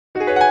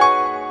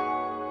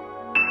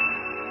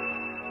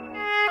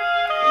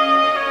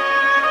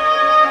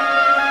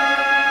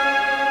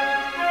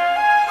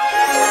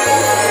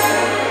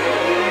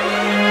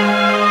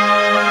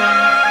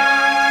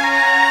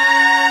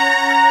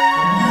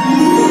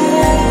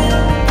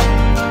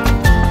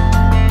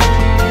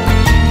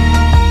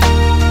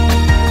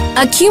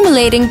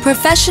accumulating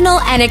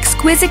professional and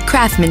exquisite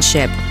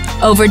craftsmanship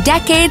over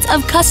decades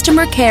of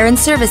customer care and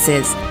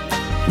services.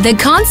 The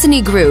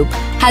Consinee Group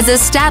has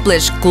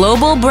established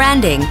global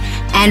branding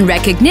and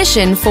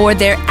recognition for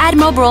their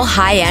admirable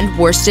high-end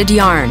worsted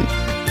yarn.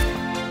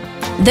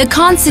 The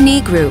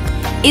Consinee Group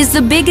is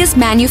the biggest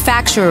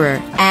manufacturer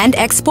and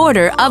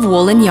exporter of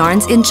woolen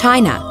yarns in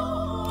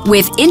China,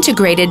 with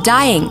integrated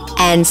dyeing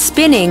and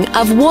spinning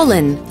of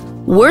woolen,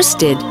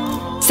 worsted,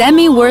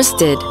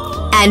 semi-worsted,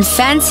 and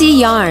fancy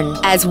yarn,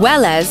 as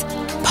well as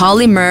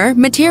polymer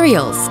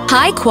materials,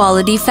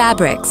 high-quality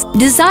fabrics,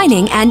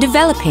 designing and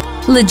developing,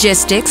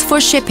 logistics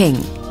for shipping,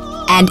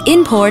 and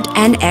import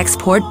and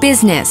export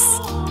business.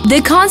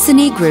 The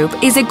Consinee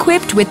Group is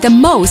equipped with the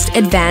most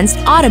advanced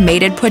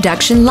automated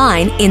production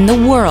line in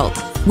the world,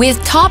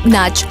 with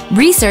top-notch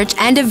research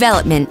and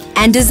development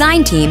and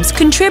design teams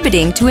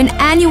contributing to an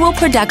annual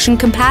production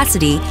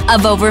capacity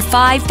of over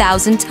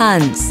 5,000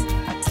 tons.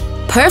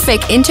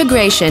 Perfect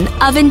integration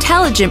of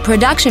intelligent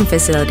production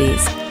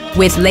facilities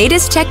with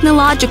latest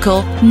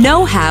technological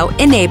know-how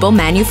enable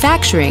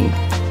manufacturing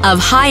of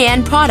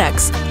high-end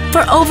products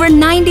for over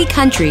 90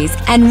 countries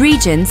and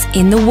regions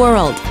in the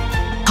world.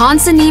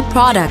 Consinee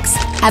products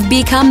have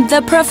become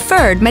the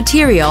preferred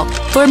material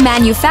for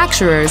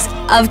manufacturers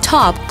of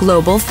top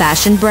global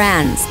fashion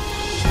brands.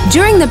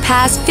 During the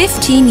past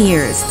 15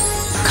 years,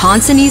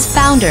 Consinee's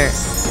founder,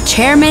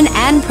 chairman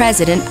and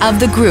president of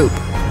the group,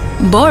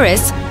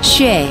 Boris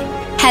Xue,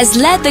 has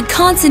led the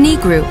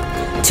Consinee Group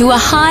to a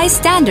high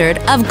standard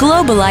of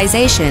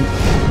globalization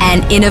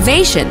and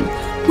innovation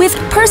with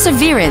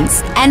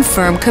perseverance and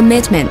firm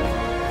commitment.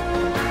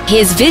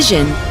 His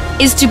vision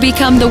is to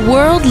become the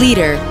world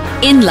leader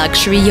in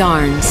luxury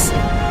yarns.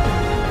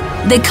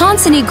 The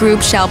Consinee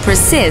Group shall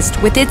persist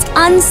with its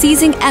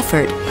unceasing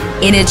effort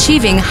in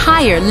achieving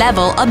higher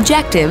level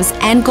objectives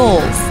and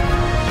goals.